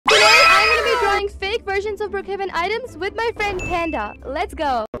versions of Brookhaven items with my friend Panda. Let's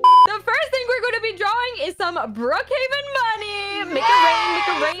go. The first thing we're going to be drawing is some Brookhaven money. Make it rain, make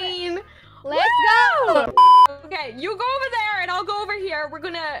it rain. Let's go. Okay, you go over there and I'll go over here. We're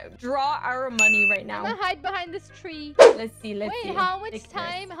going to draw our money right now. I'm gonna hide behind this tree. Let's see, let's see. Wait, how much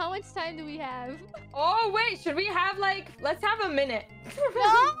time do we have? Oh, wait, should we have let's have a minute.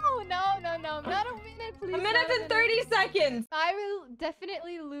 No, not a minute, please. A minute and 30 seconds. I will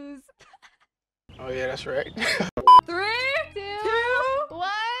definitely lose. Oh, yeah, that's right. 3, 2,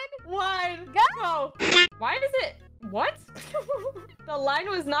 1. Go. Why is it? What? The line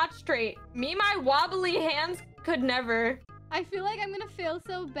was not straight. Me, my wobbly hands could never. I feel like I'm gonna fail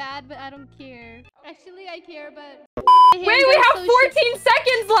so bad, but I don't care. Actually, I care, but... Wait, we have 14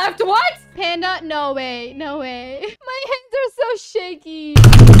 seconds left. What? Panda, no way. No way. My hands are so shaky.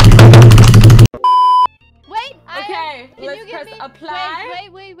 Wait, okay, let's press apply.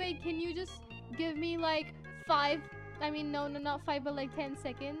 Wait. Can you just give me like 5... I mean, no, not 5, but like 10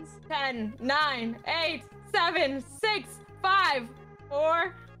 seconds. 10, 9, 8, 7, 6, 5,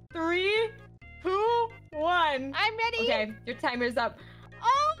 4, 3, 2, 1. I'm ready. Okay, your timer's up.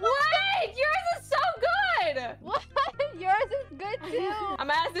 Oh, wait! Yours is so good! What? Yours is good too. I'm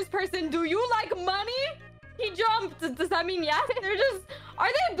gonna ask this person, do you like money? He jumped. Does that mean yes? Are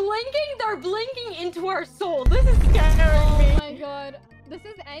they blinking? They're blinking into our soul. This is scaring me. Oh my god. This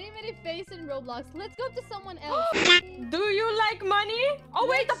is animated face in Roblox. Let's go to someone else. Do you like money? Oh,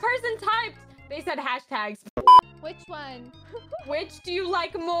 wait, the person typed. They said hashtags. Which one? Which do you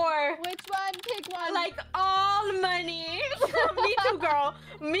like more? Which one? Pick one. I like all money. Me too, girl.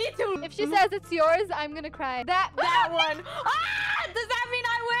 Me too. If she says it's yours, I'm gonna cry. That one. Ah! Does that mean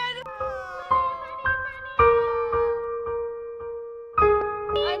I win?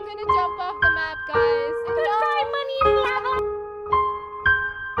 I'm gonna jump off the map, guys. Goodbye, money.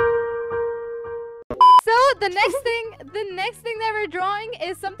 So the next thing that we're drawing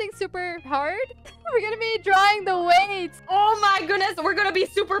is something super hard. We're gonna be drawing the weights. Oh my goodness, we're gonna be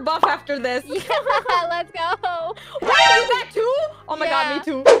super buff after this. Yeah, let's go. Wait, you got 2? Oh my god, me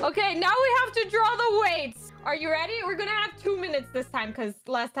too. Okay, now we have to draw the weights. Are you ready? We're gonna have 2 minutes this time because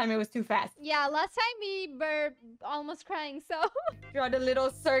last time it was too fast. Yeah, last time we were almost crying, so. Draw the little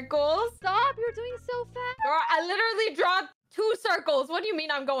circles. Stop, you're doing so fast. Girl, I literally draw 2 circles. What do you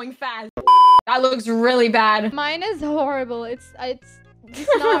mean I'm going fast? That looks really bad. Mine is horrible. It's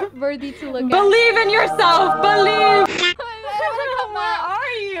not worthy to look at. Believe in yourself. Believe. Where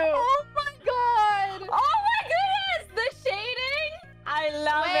are you? Oh my god. Oh my goodness. The shading. I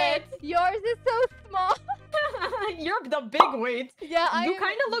love it. Yours is so small. You're the big weight. Yeah, you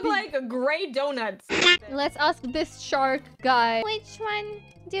kind of look like gray donuts. Let's ask this shark guy. Which one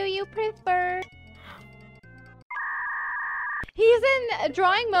do you prefer? He's in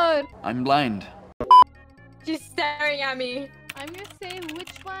drawing mode. I'm blind. She's staring at me. I'm gonna say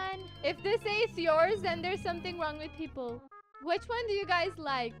which one. If this is yours, then there's something wrong with people. Which one do you guys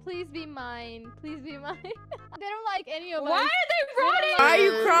like? Please be mine. Please be mine. They don't like any of us. Why are they running? Why are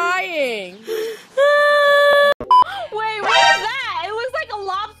you crying? Wait, what is that? It looks like a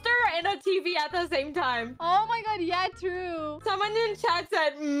lobster and a TV at the same time. Oh my god, yeah, true. Someone in chat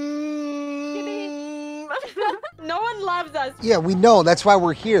said, No one loves us. Yeah, we know. That's why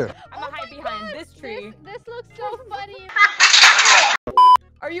we're here. I'm gonna hide behind this tree. This looks so funny.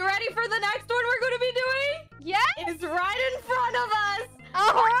 Are you ready for the next one we're gonna be doing? Yes. It's right in front of us.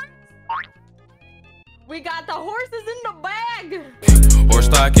 A horse? We got the horses in the bag. Horse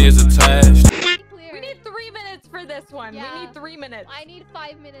stock is attached. We need 3 minutes for this one. Yeah. We need 3 minutes. I need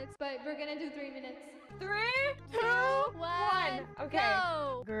 5 minutes, but we're gonna do 3 minutes. 3, 2, 1. Okay.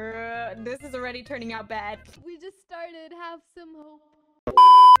 Go. Girl, this is already turning out bad. We just started. Have some hope.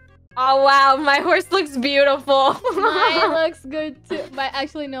 Oh wow, my horse looks beautiful. Mine looks good too. But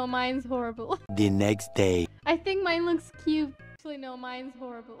actually, no, mine's horrible. The next day. I think mine looks cute. Actually, no, mine's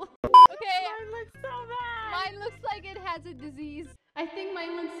horrible. Okay. Mine looks so bad. Mine looks like it has a disease. I think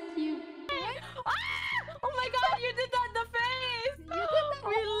mine looks cute. Ah! Oh my god, you did that in the face! You did that.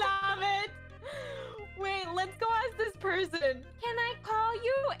 We love it! Wait, let's go ask this person. Can I call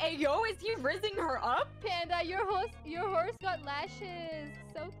you? Hey, yo, is he raising her up? Panda, your horse got lashes.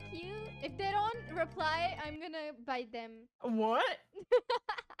 So cute. If they don't reply, I'm gonna bite them. What?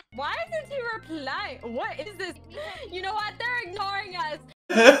 Why isn't he replying? What is this? You know what? They're ignoring us.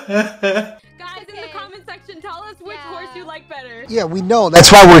 Guys, in the comment section, tell us which horse you like better. Yeah, we know.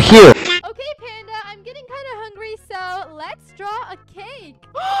 That's why we're here. Okay, Panda, I'm getting kind of hungry, so let's draw a cake.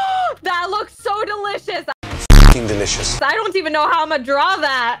 That looks so delicious. Delicious. I don't even even know how I'm gonna draw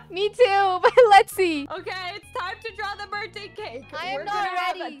that. Me too, but let's see. Okay, it's time to draw the birthday cake. I am We're not gonna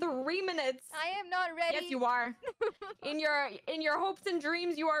have ready. 3 minutes. I am not ready. Yes, you are. In your hopes and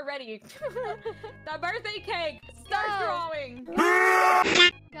dreams, you are ready. The birthday cake. Start Go. drawing.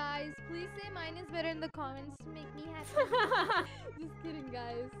 Guys, please say mine is better in the comments to make me happy. Just kidding,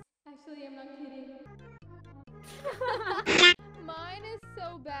 guys. Actually, I'm not kidding. Mine is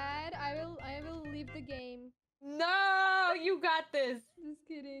so bad. I will leave the game. No, you got this. Just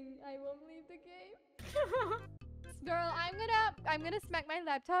kidding. I won't leave the game. Girl, I'm gonna smack my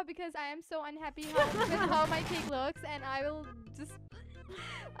laptop because I am so unhappy with how my cake looks, and I will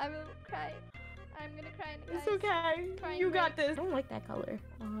cry. I'm gonna cry. It's okay. Crying You got red. this. I don't like that color.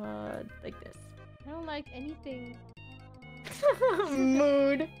 Like this. I don't like anything.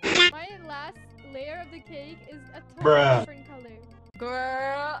 Mood. My last layer of the cake is a totally different color.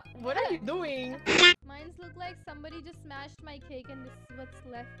 Girl, what are you doing? Mine's look like somebody just smashed my cake and this is what's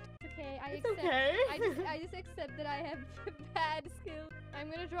left. It's okay. I It's accept. okay. I just accept that I have bad skill. I'm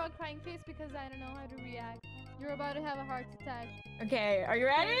gonna draw a crying face because I don't know how to react. You're about to have a heart attack. Okay, are you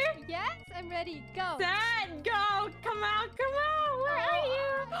ready? Yes, I'm ready. Go. Set, go! Come out, come out! Where are you?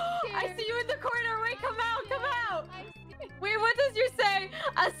 I'm I scared. see you in the corner. Wait, come out, come out! I'm scared. Wait, what does you say?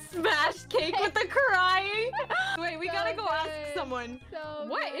 A smashed cake with the crying? Wait, we So gotta go ask good. So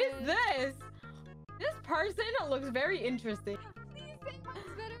What is good. this? This person looks very interesting. Please say mine's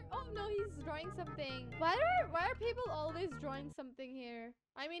better. Oh no, he's drawing something. Why are people always drawing something here?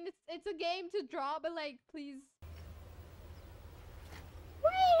 I mean, it's a game to draw, but like, please.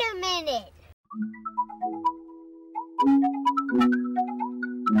 Wait a minute.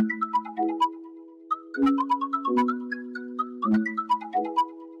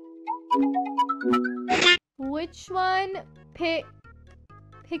 Which one? Pick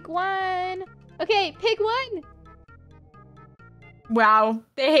one. Okay, pick one. Wow,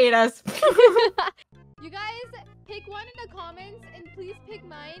 they hate us. You guys pick one in the comments and please pick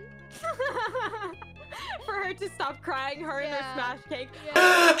mine. For her to stop crying, her and her Yeah. smash cake. Yeah.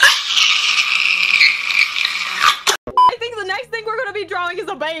 I think the next thing we're gonna be drawing is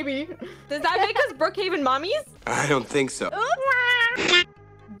a baby. Does that make us Brookhaven mommies? I don't think so.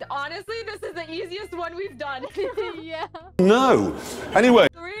 Honestly, this is the easiest one we've done. Yeah. No. Anyway.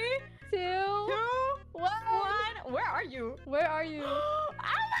 3, 2, 2, 1. 1. Where are you? Where are you? Oh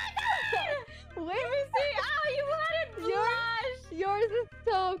my god! Let me see. Oh, you want it blush. Yours is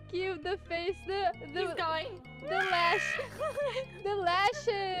so cute. The face, He's going. the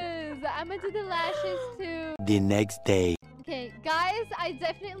lashes. I'm gonna do the lashes too. The next day. Okay, guys, I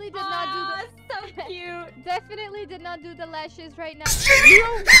definitely did not do Oh, so cute. definitely did not do the lashes right now.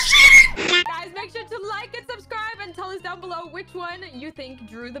 Guys, make sure to like and subscribe and tell us down below which one you think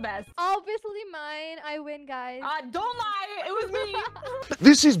drew the best. Obviously mine. I win, guys. Don't lie. It was me.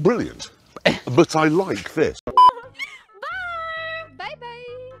 This is brilliant, but I like this.